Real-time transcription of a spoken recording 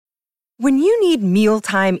When you need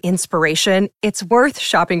mealtime inspiration, it's worth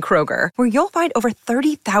shopping Kroger, where you'll find over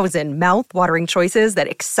 30,000 mouth-watering choices that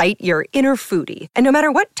excite your inner foodie. And no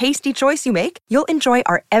matter what tasty choice you make, you'll enjoy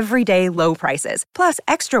our everyday low prices, plus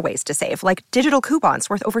extra ways to save, like digital coupons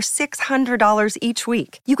worth over $600 each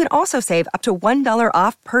week. You can also save up to $1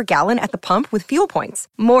 off per gallon at the pump with fuel points.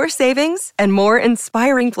 More savings and more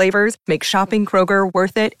inspiring flavors make shopping Kroger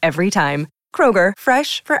worth it every time. Kroger,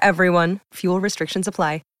 fresh for everyone. Fuel restrictions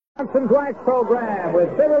apply. Johnson's Wax Program with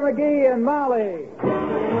Fibber McGee and Molly.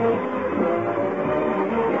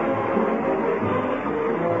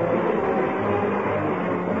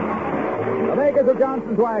 The makers of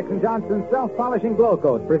Johnson's Wax and Johnson's Self-Polishing Glow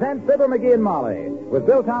Coats present Fibber McGee and Molly with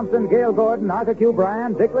Bill Thompson, Gail Gordon, Arthur Q.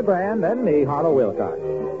 Bryan, Dick LeGrand, and me, Harlow Wilcox.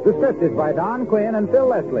 The script is by Don Quinn and Phil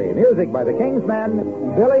Leslie. Music by the King's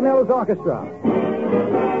Men, Billy Mills Orchestra.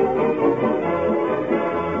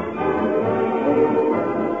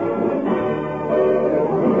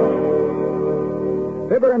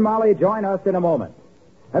 Fibber and Molly join us in a moment.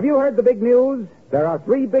 Have you heard the big news? There are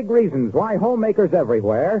 3 big reasons why homemakers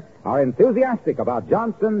everywhere are enthusiastic about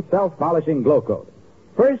Johnson's Self-Polishing Glow Coat.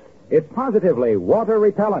 First, it's positively water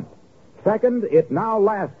repellent. Second, it now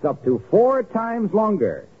lasts up to 4 times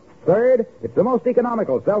longer. Third, it's the most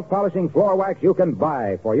economical self-polishing floor wax you can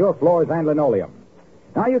buy for your floors and linoleum.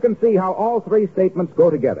 Now you can see how all 3 statements go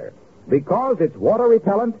together. Because it's water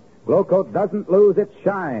repellent, Glow Coat doesn't lose its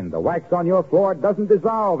shine. The wax on your floor doesn't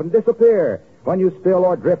dissolve and disappear when you spill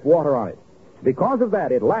or drip water on it. Because of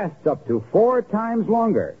that, it lasts up to 4 times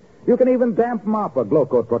longer. You can even damp mop a Glow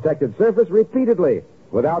Coat protected surface repeatedly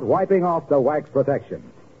without wiping off the wax protection.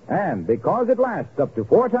 And because it lasts up to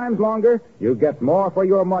 4 times longer, you get more for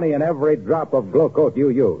your money in every drop of Glow Coat you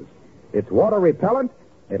use. It's water repellent.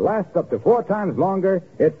 It lasts up to 4 times longer.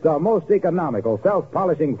 It's the most economical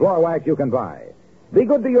self-polishing floor wax you can buy. Be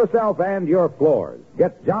good to yourself and your floors.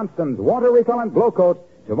 Get Johnson's water-repellent Glow Coat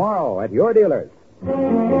tomorrow at your dealers.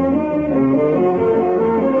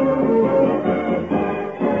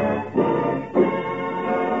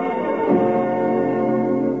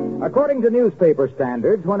 According to newspaper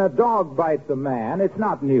standards, when a dog bites a man, it's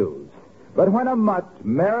not news. But when a mutt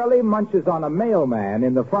merrily munches on a mailman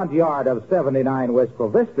in the front yard of 79 Wistful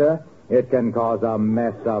Vista, it can cause a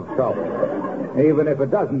mess of trouble, even if it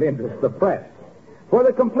doesn't interest the press. For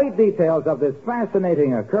the complete details of this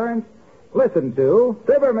fascinating occurrence, listen to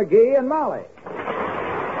Fibber McGee and Molly.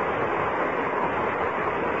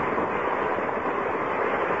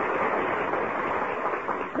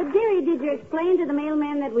 But, dearie, did you explain to the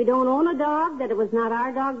mailman that we don't own a dog, that it was not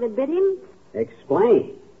our dog that bit him?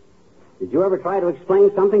 Explain? Did you ever try to explain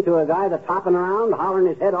something to a guy that's hopping around, hollering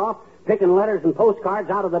his head off, picking letters and postcards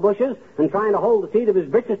out of the bushes, and trying to hold the seat of his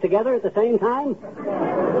britches together at the same time?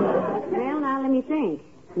 Well, now, let me think.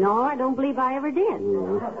 No, I don't believe I ever did.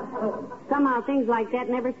 Somehow things like that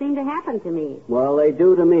never seem to happen to me. Well, they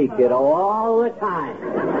do to me, kiddo, all the time.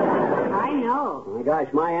 I know. My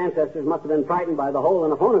gosh, my ancestors must have been frightened by the hole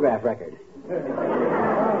in a phonograph record.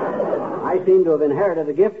 I seem to have inherited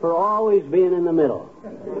a gift for always being in the middle.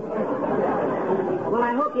 Well,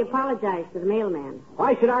 I hope you apologize to the mailman.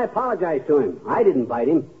 Why should I apologize to him? I didn't bite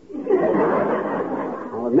him.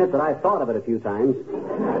 I'll admit that I've thought of it a few times.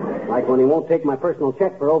 Like when he won't take my personal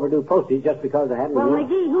check for overdue postage just because I haven't... Well,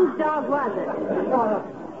 McGee, whose dog was it?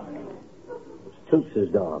 It's Toops'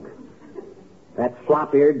 dog. That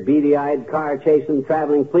flop-eared, beady-eyed, car-chasing,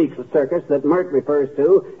 traveling fleet circus that Mert refers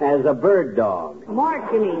to as a bird dog. Mort,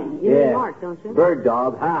 you mean. You mean Mort, don't you? Bird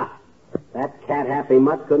dog, ha! That cat-happy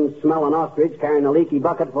mutt couldn't smell an ostrich carrying a leaky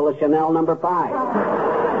bucket full of Chanel No. 5.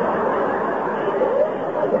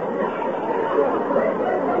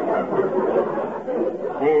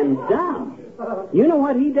 And dumb. You know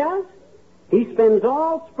what he does? He spends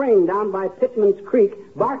all spring down by Pittman's Creek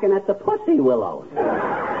barking at the pussy willows.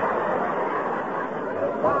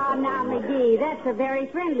 Oh, now, McGee, that's a very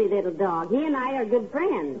friendly little dog. He and I are good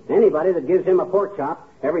friends. Anybody that gives him a pork chop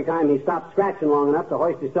every time he stops scratching long enough to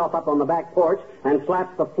hoist himself up on the back porch and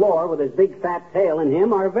slaps the floor with his big fat tail in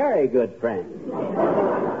him are very good friends.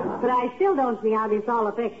 But I still don't see how this all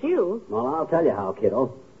affects you. Well, I'll tell you how,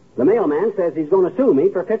 kiddo. The mailman says he's going to sue me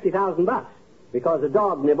for $50,000 because a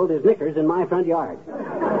dog nibbled his knickers in my front yard.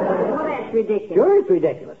 Well, that's ridiculous. Sure, it's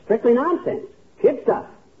ridiculous. Strictly nonsense. Kid stuff.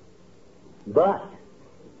 But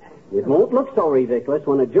it won't look so ridiculous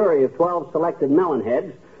when a jury of 12 selected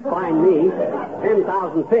melonheads find me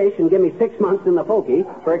 10,000 fish and give me 6 months in the pokey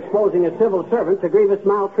for exposing a civil servant to grievous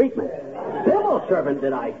maltreatment. Civil servant,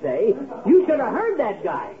 did I say? You should have heard that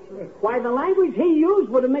guy. Why, the language he used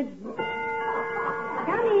would have made...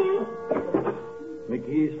 Come in.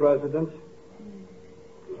 McGee's residence?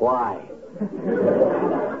 Why?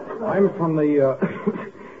 I'm from the,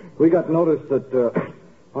 we got notice that,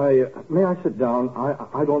 may I sit down?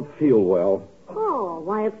 I don't feel well. Oh,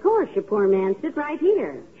 why, of course, you poor man. Sit right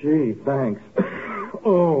here. Gee, thanks.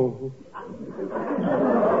 Oh.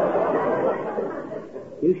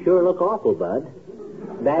 You sure look awful, Bud.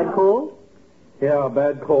 Bad cold? Yeah,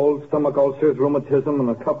 bad cold, stomach ulcers, rheumatism, and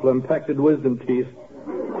a couple of infected wisdom teeth.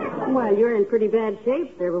 Well, you're in pretty bad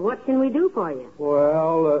shape, sir, but what can we do for you?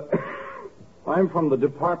 Well, I'm from the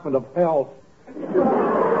Department of Health.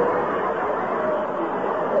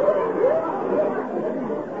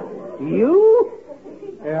 You?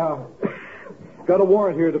 Yeah. Got a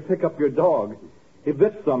warrant here to pick up your dog. He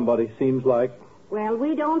bit somebody, seems like. Well,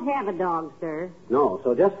 we don't have a dog, sir. No,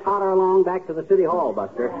 so just totter along back to the city hall,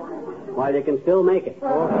 Buster, while you can still make it.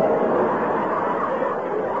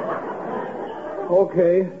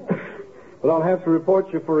 Okay. But I'll have to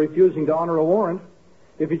report you for refusing to honor a warrant.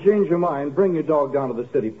 If you change your mind, bring your dog down to the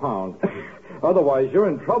city pound. Otherwise, you're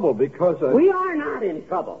in trouble because... We are not in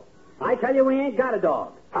trouble. I tell you, we ain't got a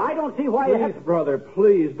dog. I don't see why you Please, have... brother,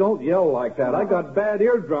 please, don't yell like that. I got bad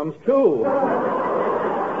eardrums, too.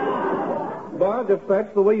 But if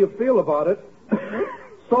that's the way you feel about it,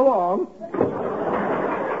 so long.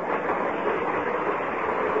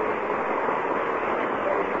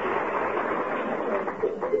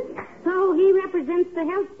 So he represents the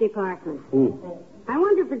health department. I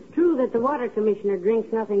wonder if it's true that the water commissioner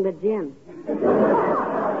drinks nothing but gin.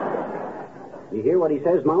 You hear what he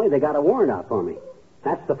says, Molly? They got a warrant out for me.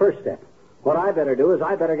 That's the first step. What I better do is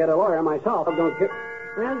I better get a lawyer myself. Don't get...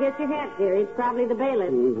 Well, get your hat, dearie. It's probably the bailiff.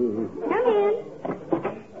 Come in.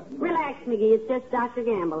 Relax, McGee. It's just Dr.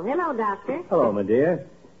 Gamble. Hello, Doctor. Hello, my dear.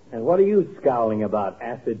 And what are you scowling about,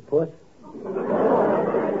 acid puss?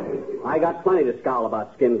 I got plenty to scowl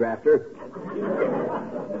about, skin grafter.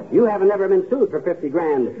 You haven't ever been sued for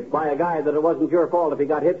 $50,000 by a guy that it wasn't your fault if he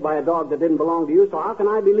got hit by a dog that didn't belong to you, so how can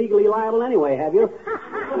I be legally liable anyway, have you?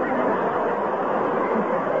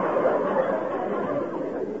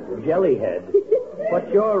 Jellyhead. What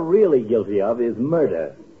you're really guilty of is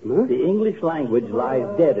murder. Huh? The English language lies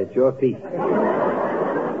dead at your feet.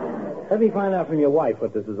 Let me find out from your wife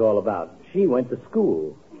what this is all about. She went to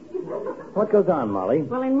school. What goes on, Molly?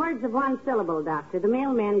 Well, in words of one syllable, Doctor, the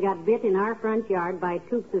mailman got bit in our front yard by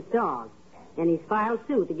Toops' dog, and he's filed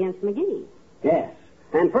suit against McGee. Yes.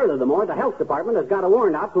 And furthermore, the health department has got a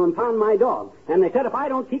warrant out to impound my dog. And they said if I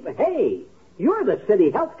don't keep... Hey, you're the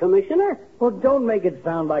city health commissioner. Well, don't make it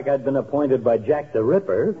sound like I'd been appointed by Jack the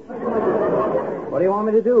Ripper. What do you want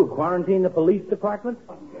me to do, quarantine the police department?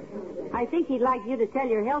 I think he'd like you to tell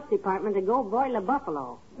your health department to go boil a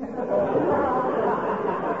buffalo.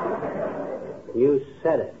 You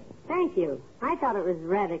said it. Thank you. I thought it was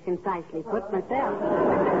rather concisely put myself.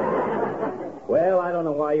 Well, I don't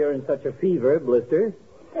know why you're in such a fever, Blister.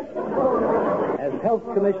 As health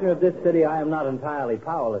commissioner of this city, I am not entirely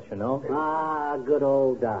powerless, you know. Ah, good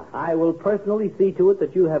old Doc. I will personally see to it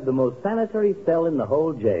that you have the most sanitary cell in the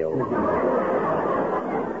whole jail.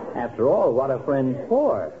 After all, what are friends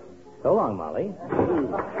for? So long, Molly.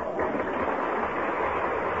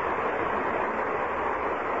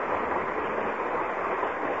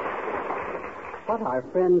 What are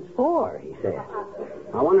friends for, he said.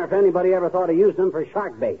 I wonder if anybody ever thought of using them for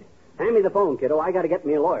shark bait. Hand me the phone, kiddo. I got to get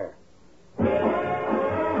me a lawyer.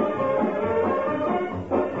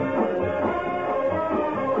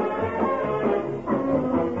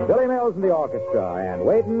 Billy Mills and the orchestra, and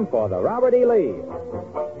waiting for the Robert E. Lee.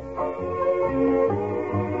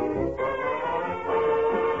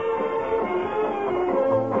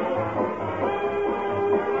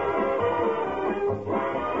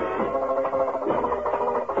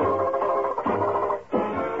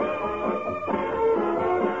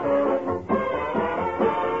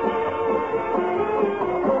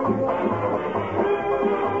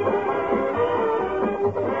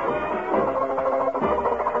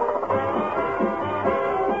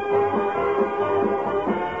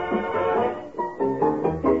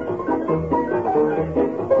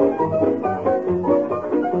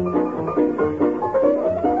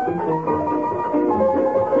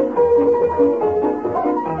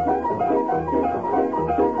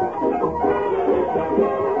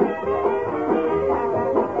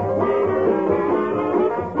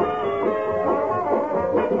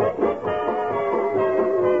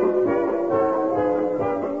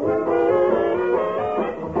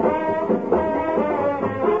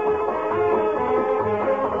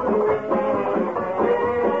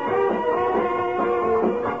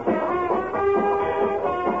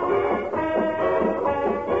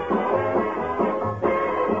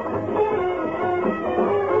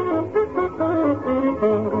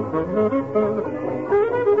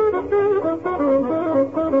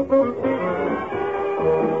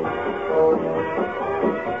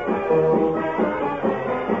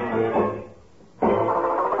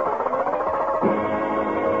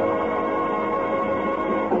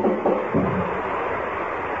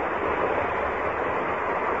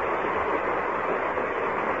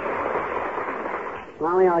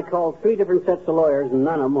 I called 3 different sets of lawyers, and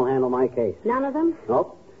none of them will handle my case. None of them?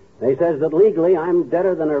 Nope. They says that legally I'm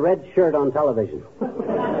deader than a red shirt on television.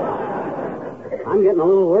 I'm getting a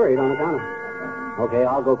little worried on account of... Okay,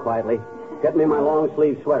 I'll go quietly. Get me my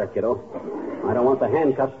long-sleeve sweater, kiddo. I don't want the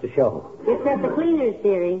handcuffs to show. It's at the cleaners,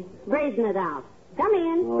 dearie. Brazen it out. Come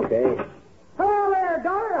in. Okay. Hello there,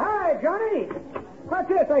 daughter. Hi, Johnny. What's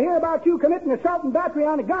this? I hear about you committing assault and battery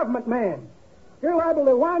on a government man. You're liable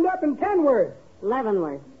to wind up in Kenworth.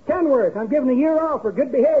 Leavenworth. Kenworth. I'm giving a year off for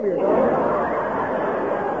good behavior.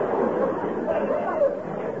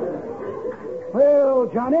 Well,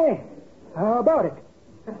 Johnny, how about it?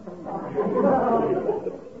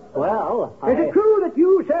 Well, Is it true that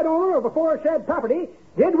you, said owner of aforesaid property,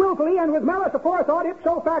 did willfully and with malice aforethought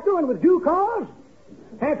ipso facto and with due cause?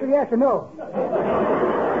 Answer yes or no.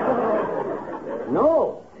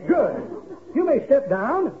 No. Good. You may step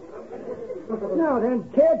down. Now then,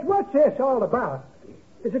 kids, what's this all about?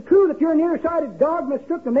 Is it true that your nearsighted dog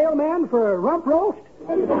mistook the mailman for a rump roast?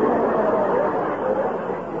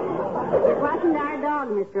 It wasn't our dog,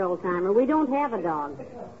 Mr. Oldtimer. We don't have a dog.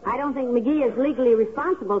 I don't think McGee is legally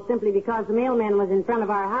responsible simply because the mailman was in front of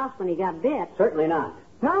our house when he got bit. Certainly not.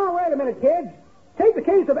 Now, wait a minute, kids. Take the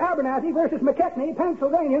case of Abernathy versus McKechnie,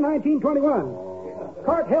 Pennsylvania, 1921.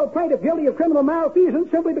 Court held plaintiff guilty of criminal malfeasance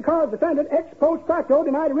simply because defendant ex post facto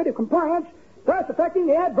denied a writ of compliance, thus affecting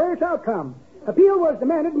the adverse outcome. Appeal was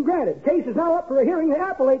demanded and granted. Case is now up for a hearing in the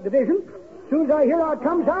Appellate Division. As soon as I hear how it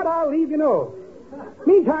comes out, I'll leave you know.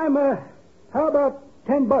 Meantime, how about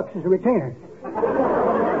 $10 as a retainer?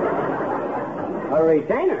 A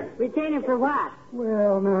retainer? Retainer for what?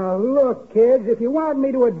 Well, now, look, kids, if you want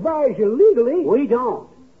me to advise you legally... We don't.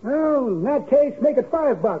 Well, in that case, make it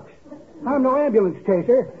 $5. I'm no ambulance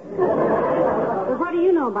chaser. Well, what do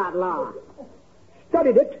you know about law?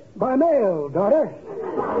 Studied it by mail, daughter.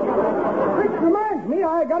 Which reminds me,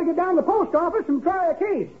 I got to get down to the post office and try a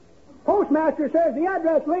case. Postmaster says the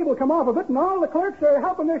address label come off of it, and all the clerks are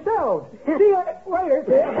helping themselves. See you later,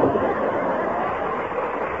 kid.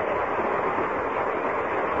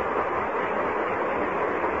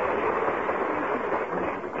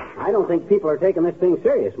 I don't think people are taking this thing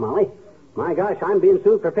serious, Molly. My gosh, I'm being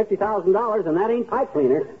sued for $50,000, and that ain't pipe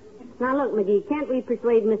cleaner. Now, look, McGee, can't we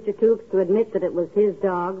persuade Mr. Toops to admit that it was his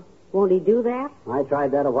dog? Won't he do that? I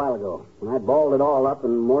tried that a while ago, and I balled it all up,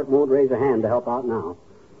 and Mort won't raise a hand to help out now.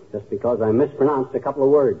 Just because I mispronounced a couple of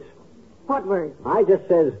words. What words? I just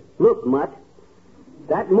says, look, Mutt,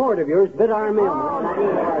 that Mort of yours bit our mailman.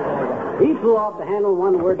 Oh, He flew off the handle,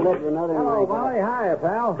 one word led to another. Hello, Molly. Hiya,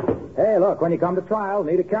 pal. Hey, look, when you come to trial,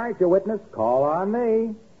 need a character witness, call on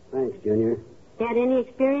me. Thanks, Junior. Had any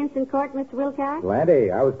experience in court, Mr. Wilcox?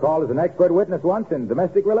 Plenty. I was called as an expert witness once in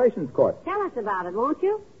domestic relations court. Tell us about it, won't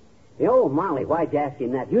you? Oh, Molly, why'd you ask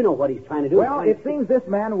him that? You know what he's trying to do. Well, it seems this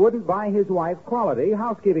man wouldn't buy his wife quality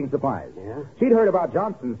housekeeping supplies. Yeah? She'd heard about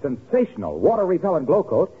Johnson's sensational water-repellent glow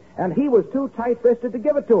coat, and he was too tight-fisted to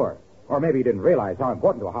give it to her. Or maybe he didn't realize how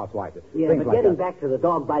important to a housewife is. Yeah, things but like getting that. back to the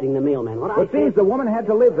dog biting the mailman, what It seems the woman had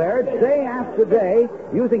to live there day after day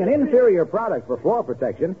using an inferior product for floor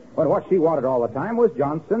protection when what she wanted all the time was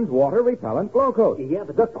Johnson's water-repellent glow coat. Yeah,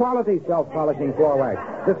 but the quality self-polishing floor wax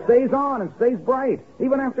that stays on and stays bright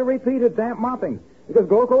even after repeated damp mopping. Because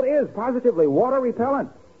glow coat is positively water-repellent.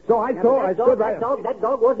 So I stood right... That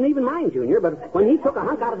dog wasn't even mine, Junior, but when he took a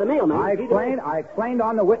hunk out of the mailman... I explained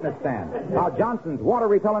on the witness stand how Johnson's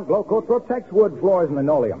water-repellent glow coat protects wood floors and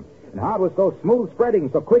linoleum, and how it was so smooth-spreading,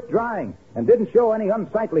 so quick-drying, and didn't show any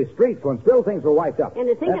unsightly streaks when still things were wiped up. And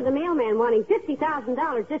to think of the mailman wanting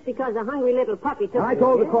 $50,000 just because a hungry little puppy took... I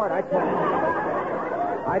told the court, I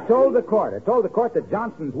told the court that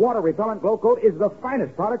Johnson's water-repellent glow coat is the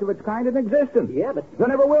finest product of its kind in existence. Yeah, but... There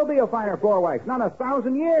never will be a finer floor wax, not in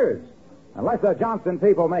 1,000 years. Unless the Johnson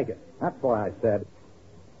people make it. That's what I said.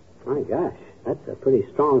 My gosh, that's a pretty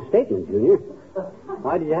strong statement, Junior.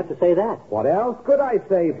 Why did you have to say that? What else could I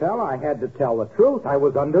say, pal? I had to tell the truth. I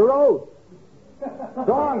was under oath. So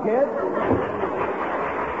long, kid.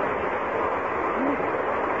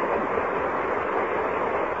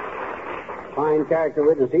 Fine character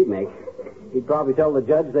witness he'd make. He'd probably tell the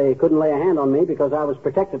judge they couldn't lay a hand on me because I was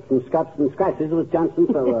protected from scuffs and scratches with Johnson.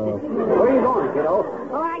 So, where are you going, kiddo?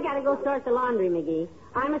 Oh, I gotta go sort the laundry, McGee.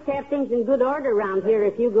 I must have things in good order around here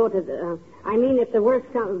if you go to the... if the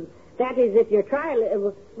worst comes... That is, if your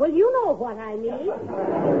trial... well, you know what I mean.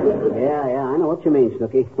 Yeah, I know what you mean,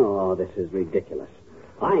 Snooky. Oh, this is ridiculous.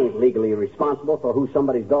 I ain't legally responsible for who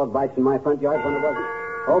somebody's dog bites in my front yard when it wasn't.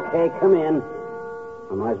 Okay, come in.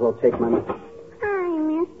 I might as well take my... Hi,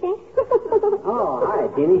 mister. Oh, hi,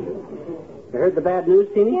 Teeny. You heard the bad news,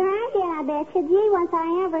 Teeny? Sure I did. I I bet you. Gee, was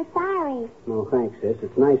I ever sorry. Oh, thanks, sis.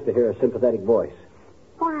 It's nice to hear a sympathetic voice.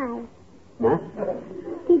 Why? Huh?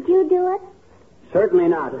 Did you do it? Certainly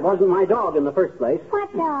not. It wasn't my dog in the first place.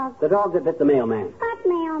 What dog? The dog that bit the mailman. What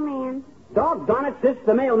mailman? Doggone it, sis,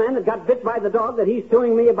 the mailman that got bit by the dog that he's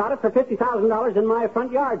suing me about it for $50,000 in my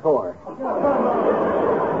front yard for.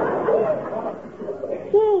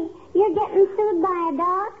 Gee, you're getting sued by a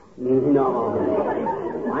dog?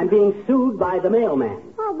 No. I'm being sued by the mailman.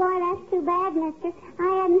 Oh, boy, that's too bad, mister. I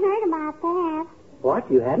hadn't heard about that.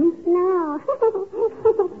 What? You hadn't? No.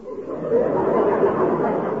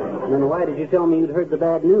 Then why did you tell me you'd heard the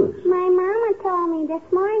bad news? My mama told me this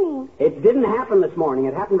morning. It didn't happen this morning.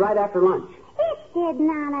 It happened right after lunch. It did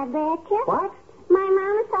not, I bet you. What? My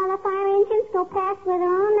mama saw the fire engines go past with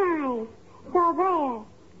her own eyes. So there.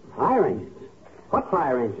 Fire engines? What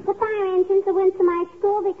fire engines? The fire engines that went to my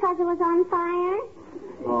school because it was on fire.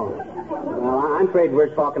 Oh. Well, I'm afraid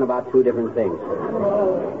we're talking about two different things.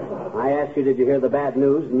 I asked you, did you hear the bad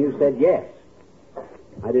news, and you said yes.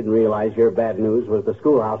 I didn't realize your bad news was the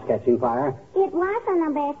schoolhouse catching fire. It wasn't,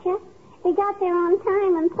 I bet you. They got there on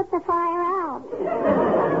time and put the fire out.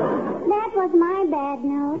 That was my bad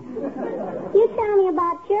news. You tell me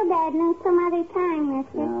about your bad news some other time,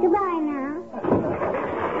 mister. Goodbye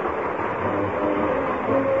now.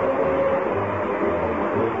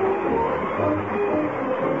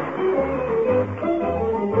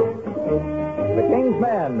 The King's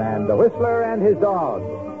Men and the Whistler and his dog.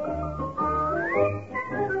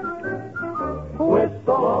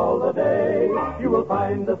 Whistle all the day, you will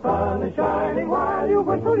find the sun is shining while you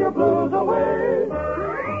whistle your blues away.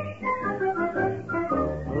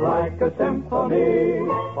 Like a symphony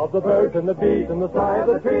of the birds and the bees and the sigh of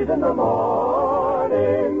the trees in the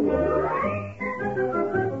morning.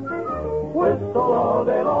 Whistle all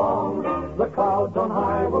day long, the clouds on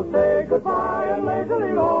high will say goodbye and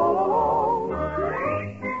lazily roll along.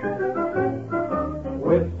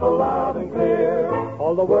 Whistle loud and clear,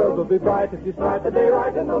 all the world will be bright if you start the day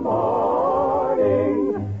right in the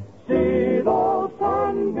morning. See those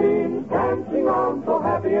sunbeams dancing on so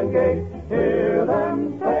happy and gay. Hear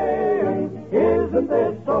them saying, isn't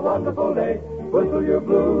this a wonderful day? Whistle your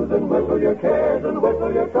blues and whistle your cares and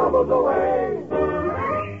whistle your troubles away.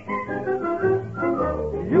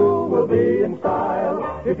 You will be in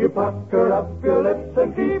style if you pucker up your lips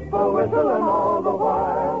and keep a whistling all the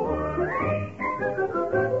while.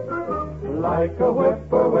 Like a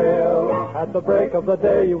whippoorwill, at the break of the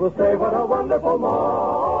day you will say, what a wonderful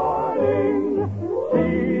morning.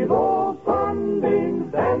 See those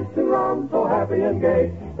sunbeams dancing round so happy and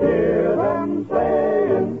gay. Hear them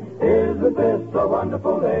saying, isn't this a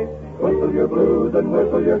wonderful day? Whistle your blues and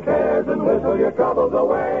whistle your cares and whistle your troubles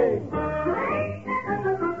away.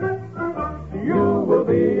 You will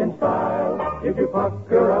be in style if you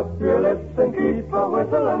pucker up your lips and keep a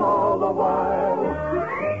whistling all the while.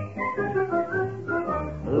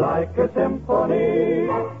 Like a symphony,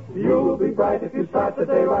 you'll be bright if you start the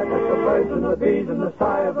day right with the birds and the bees and the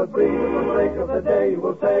sigh of a breeze and the break of the day. You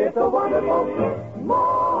will say it's a wonderful morning.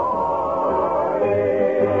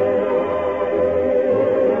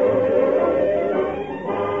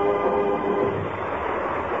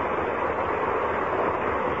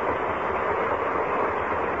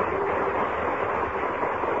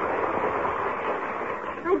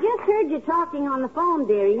 I just heard you talking on the phone,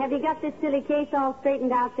 dearie. Have you got this silly case all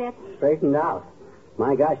straightened out yet? Straightened out.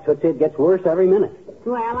 My gosh, Tootsie, it gets worse every minute.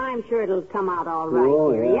 Well, I'm sure it'll come out all right,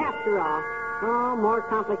 Oh, dearie. yeah. After all. Oh, more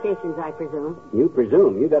complications, I presume. You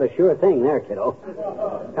presume. You got a sure thing there, kiddo.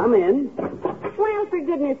 Come in. Well, for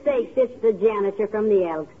goodness sakes, it's the janitor from the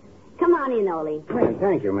Elks. Come on in, Ole. Well,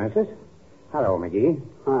 thank you, Missus. Hello, McGee.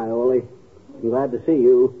 Hi, Ole. I'm glad to see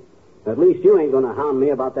you. At least you ain't going to hound me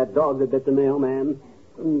about that dog that bit the mailman.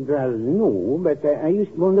 Well, no, but I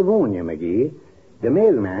used to want to warn you, McGee. The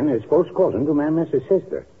mailman is first cousin to my Mrs.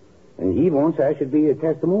 sister, and he wants I should be a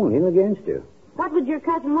testimonial against her. What would your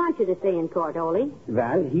cousin want you to say in court, Ole?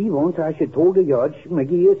 Well, he wants I should tell the judge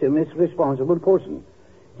McGee is a misresponsible person.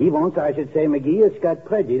 He wants I should say McGee has got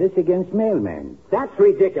prejudice against mailmen. That's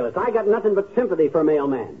ridiculous. I got nothing but sympathy for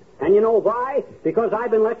mailmen. And you know why? Because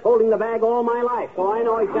I've been left holding the bag all my life, so I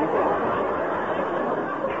know exactly.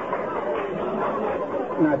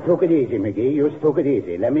 Now, took it easy, McGee. You took it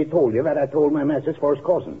easy. Let me tell you what I told my Mrs. first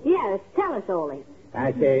cousin. Yes, tell us, Ole.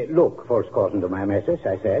 I say, look, first cousin to my Mrs.,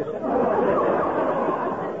 I says.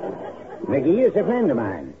 McGee is a friend of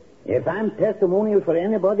mine. If I'm testimonial for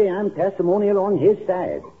anybody, I'm testimonial on his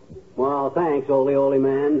side. Well, thanks, Ole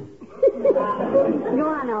man. Go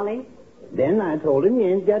on, Ole. Then I told him he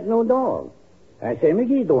ain't got no dog. I say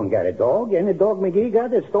McGee don't get a dog. Any dog McGee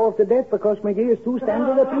got is starved to death because McGee is too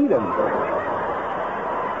standard to feed him.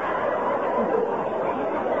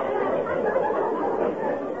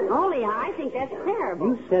 Ole, I think that's terrible.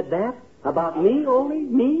 You said that? About me, Ole?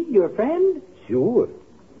 Me, your friend? Sure.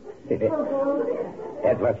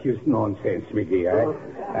 That was just nonsense, McGee.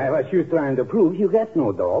 I was just trying to prove you got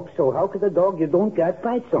no dog, so how could a dog you don't got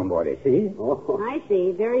bite somebody, see? Oh. I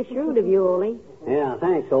see. Very shrewd of you, Ole. Yeah,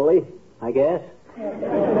 thanks, Ole, I guess.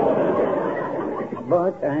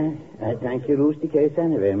 But I thank you lose the case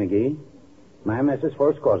anyway, McGee. My Mrs.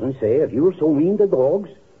 First Cousin say if you're so mean to dogs,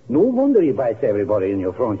 no wonder he bites everybody in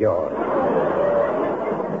your front yard.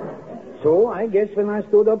 So I guess when I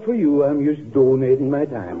stood up for you, I'm just donating my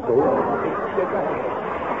time. So get back.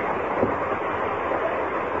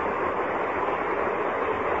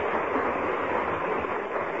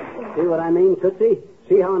 See what I mean, Tootsie?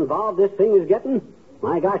 See how involved this thing is getting?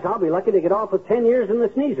 My gosh, I'll be lucky to get off with 10 years in the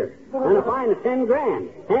sneezer. And a fine of $10,000.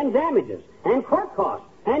 And damages. And court costs.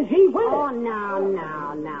 And gee whiz. Oh,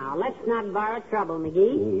 now. Let's not borrow trouble,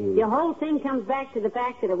 McGee. The whole thing comes back to the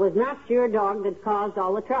fact that it was not your dog that caused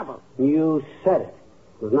all the trouble. You said it.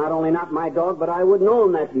 It was not only not my dog, but I wouldn't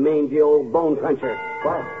own that mangy old bone cruncher.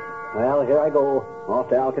 Well, here I go. Off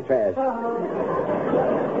to Alcatraz.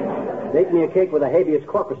 Make me a cake with a habeas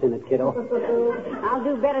corpus in it, kiddo. I'll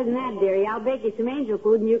do better than that, dearie. I'll bake you some angel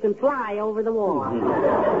food and you can fly over the wall.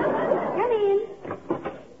 Come in.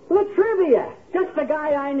 Latrivia. Just the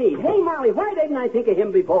guy I need. Hey, Molly, why didn't I think of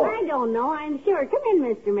him before? I don't know, I'm sure. Come in,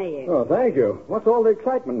 Mr. Mayor. Oh, thank you. What's all the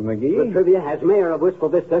excitement, McGee? Latrivia, as mayor of Wistful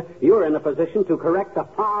Vista, you're in a position to correct a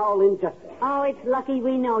foul injustice. Oh, it's lucky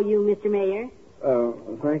we know you, Mr. Mayor.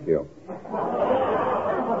 Thank you.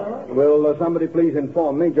 Will somebody please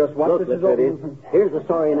inform me just what Look, this is all... Here's the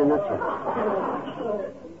story in a nutshell.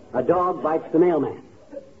 A dog bites the mailman.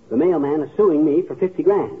 The mailman is suing me for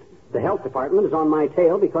 $50,000. The health department is on my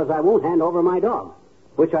tail because I won't hand over my dog,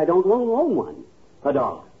 which I don't own one. A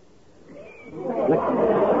dog.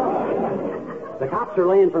 The cops are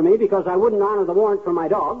laying for me because I wouldn't honor the warrant for my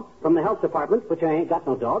dog from the health department, which I ain't got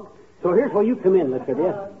no dog. So here's where you come in,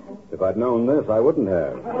 Latrivia. If I'd known this, I wouldn't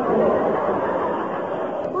have.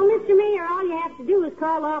 Well, Mr. Mayor, all you have to do is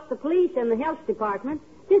call off the police and the health department.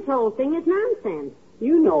 This whole thing is nonsense.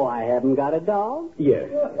 You know I haven't got a dog. Yes,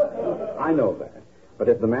 I know that. But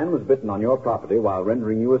if the man was bitten on your property while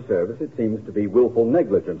rendering you a service, it seems to be willful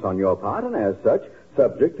negligence on your part, and as such,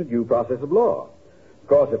 subject to due process of law. Of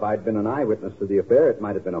course, if I'd been an eyewitness to the affair, it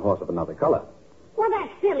might have been a horse of another color. Well,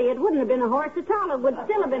 that's silly. It wouldn't have been a horse at all. It would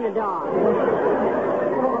still have been a dog.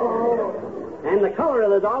 And the color of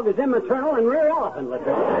the dog is immaternal and rear elephant,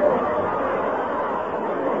 Latrivia.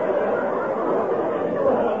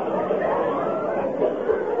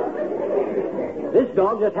 This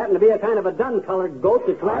dog just happened to be a kind of a dun-colored goat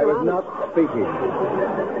that I was not speaking.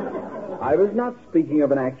 I was not speaking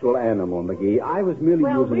of an actual animal, McGee. I was merely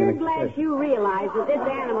Well, using we're an glad expression. you realize that this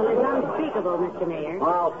animal is unspeakable, Mr. Mayor.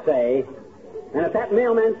 I'll say. And if that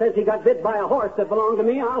mailman says he got bit by a horse that belonged to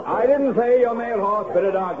me, I'll say. I didn't say your mail horse bit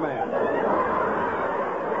a dog man.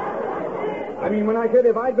 I mean, when I said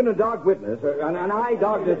if I'd been a dog witness, an eye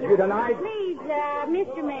dog dispute, and I... Please,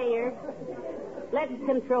 Mr. Mayor, let's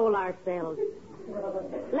control ourselves.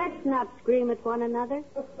 Let's not scream at one another.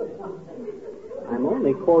 I'm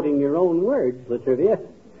only quoting your own words, Latrivia.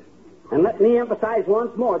 And let me emphasize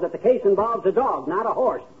once more that the case involves a dog, not a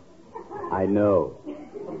horse. I know.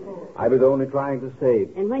 I was only trying to say...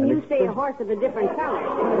 And when you say a horse of a different color...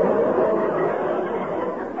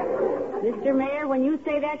 Mr. Mayor, when you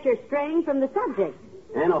say that, you're straying from the subject.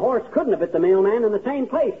 And a horse couldn't have bit the mailman in the same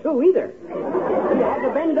place, too, either. He had to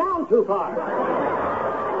bend down too far.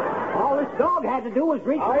 All this dog had to do was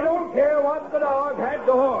reach... I don't care what the dog had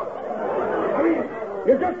to horse. I mean,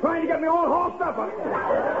 you're just trying to get me all horsed up.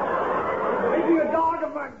 Making a dog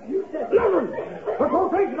of a... Listen! For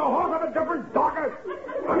quotation, a horse of a different dog. I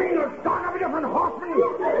mean, a dog of a different horseman. A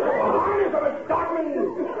harness of a dogman.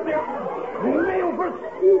 Nail first.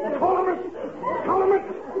 Columnist.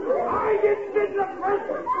 I did the first.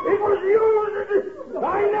 It was you.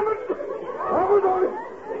 I never... I was only...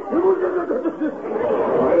 It was...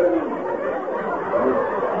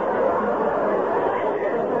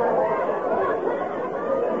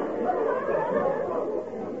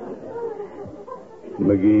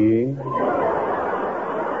 McGee?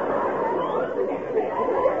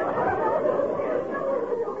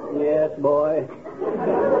 Yes, boy.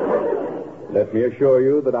 Let me assure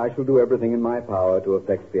you that I shall do everything in my power to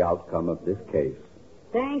affect the outcome of this case.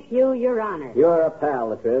 Thank you, Your Honor. You're a pal,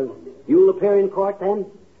 Latriv. You'll appear in court, then?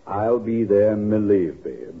 I'll be there, believe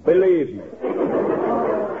me. Believe me.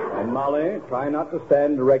 And Molly, try not to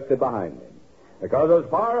stand directly behind him. Because as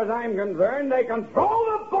far as I'm concerned, they can throw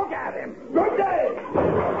the book at him. Good day!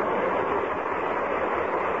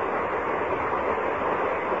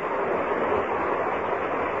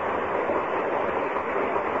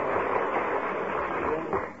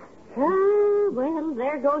 Well,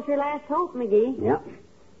 there goes your last hope, McGee. Yep.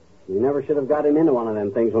 We never should have got him into one of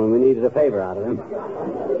them things when we needed a favor out of him.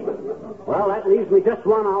 Well, that leaves me just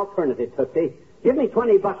one alternative, Tootsie. Give me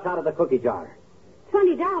 $20 out of the cookie jar.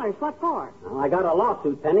 $20? What for? Well, I got a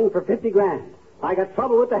lawsuit pending for $50,000. I got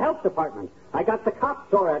trouble with the health department. I got the cops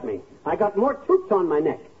sore at me. I got more troops on my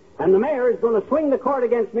neck. And the mayor is going to swing the court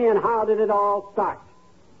against me, and how did it all start?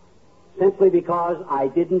 Simply because I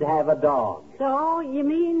didn't have a dog. So, you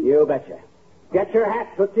mean? You betcha. Get your hat,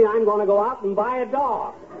 Tootsie. I'm going to go out and buy a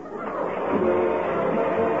dog.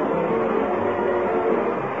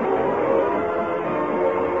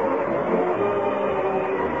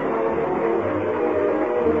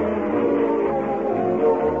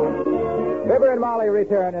 Fibber and Molly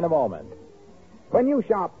return in a moment. When you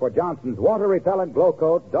shop for Johnson's water-repellent Glow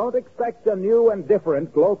Coat, don't expect a new and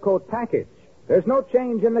different Glow Coat package. There's no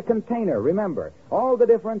change in the container, remember. All the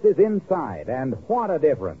difference is inside, and what a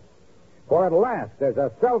difference. For at last, there's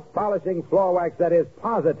a self-polishing floor wax that is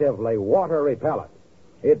positively water-repellent.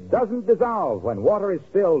 It doesn't dissolve when water is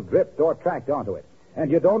spilled, dripped, or tracked onto it. And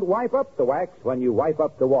you don't wipe up the wax when you wipe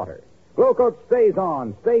up the water. Glow Coat stays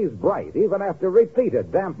on, stays bright, even after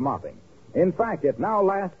repeated damp mopping. In fact, it now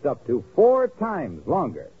lasts up to 4 times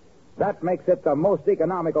longer. That makes it the most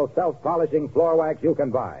economical self-polishing floor wax you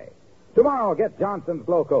can buy. Tomorrow, get Johnson's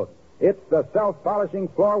Glow Coat. It's the self-polishing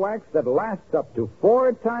floor wax that lasts up to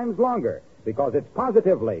 4 times longer because it's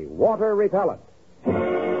positively water-repellent.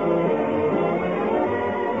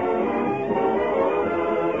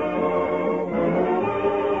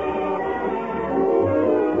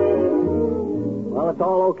 Well, it's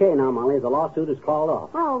all okay now, Molly. The lawsuit is called off.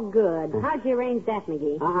 Oh, good. How'd you arrange that,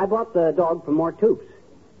 McGee? I bought the dog from Mort Toops.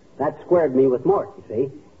 That squared me with Mort, you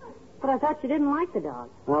see. But I thought you didn't like the dog.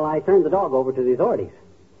 Well, I turned the dog over to the authorities.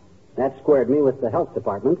 That squared me with the health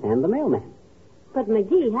department and the mailman. But,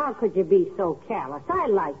 McGee, how could you be so callous? I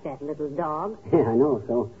like that little dog. Yeah, I know.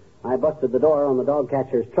 So I busted the door on the dog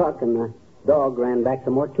catcher's truck, and the dog ran back to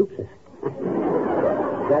Mort Toops's.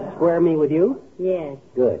 Does that square me with you? Yes.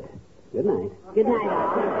 Good. Good night. Good night,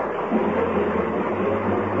 all.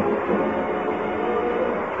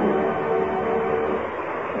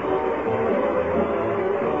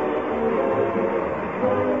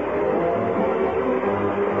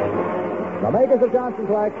 The makers of Johnson's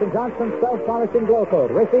Wax and Johnson's Self-Polishing Glow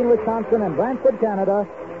Coat, Racine, Wisconsin, and Brantford, Canada,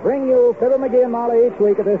 bring you Fibber, McGee, and Molly each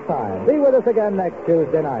week at this time. Be with us again next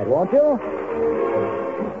Tuesday night, won't you?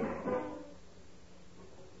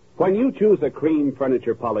 When you choose a cream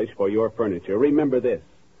furniture polish for your furniture, remember this.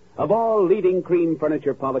 Of all leading cream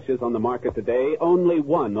furniture polishes on the market today, only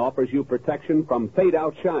one offers you protection from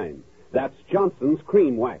fade-out shine. That's Johnson's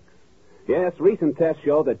Cream Wax. Yes, recent tests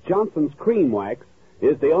show that Johnson's Cream Wax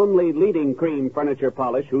is the only leading cream furniture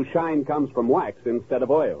polish whose shine comes from wax instead of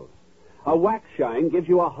oils. A wax shine gives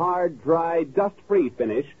you a hard, dry, dust-free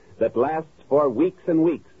finish that lasts for weeks and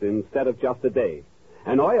weeks instead of just a day.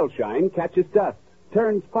 An oil shine catches dust,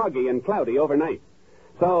 turns foggy and cloudy overnight.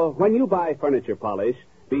 So when you buy furniture polish,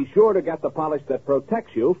 be sure to get the polish that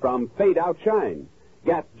protects you from fade-out shine.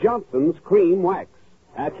 Get Johnson's Cream Wax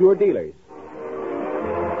at your dealers.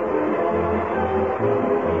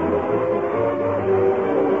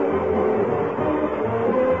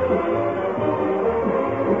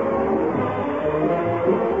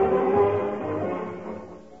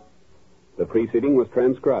 The preceding was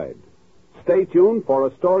transcribed. Stay tuned for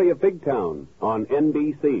A Story of Big Town on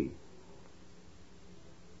NBC.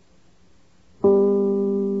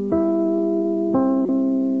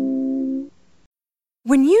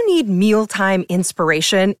 When you need mealtime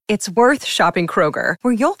inspiration, it's worth shopping Kroger,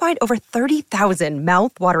 where you'll find over 30,000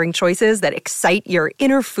 mouth-watering choices that excite your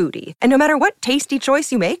inner foodie. And no matter what tasty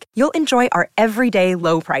choice you make, you'll enjoy our everyday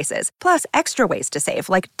low prices, plus extra ways to save,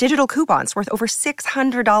 like digital coupons worth over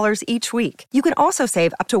 $600 each week. You can also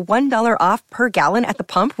save up to $1 off per gallon at the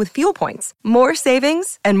pump with fuel points. More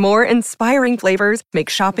savings and more inspiring flavors make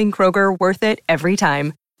shopping Kroger worth it every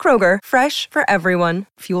time. Kroger, fresh for everyone.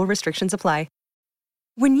 Fuel restrictions apply.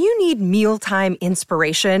 When you need mealtime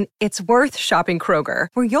inspiration, it's worth shopping Kroger,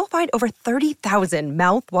 where you'll find over 30,000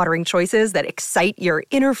 mouth-watering choices that excite your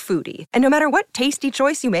inner foodie. And no matter what tasty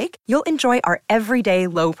choice you make, you'll enjoy our everyday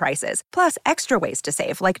low prices, plus extra ways to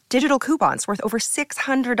save, like digital coupons worth over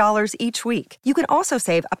 $600 each week. You can also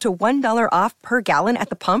save up to $1 off per gallon at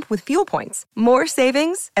the pump with fuel points. More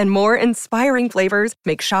savings and more inspiring flavors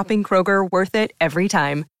make shopping Kroger worth it every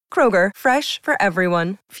time. Kroger, fresh for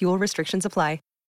everyone. Fuel restrictions apply.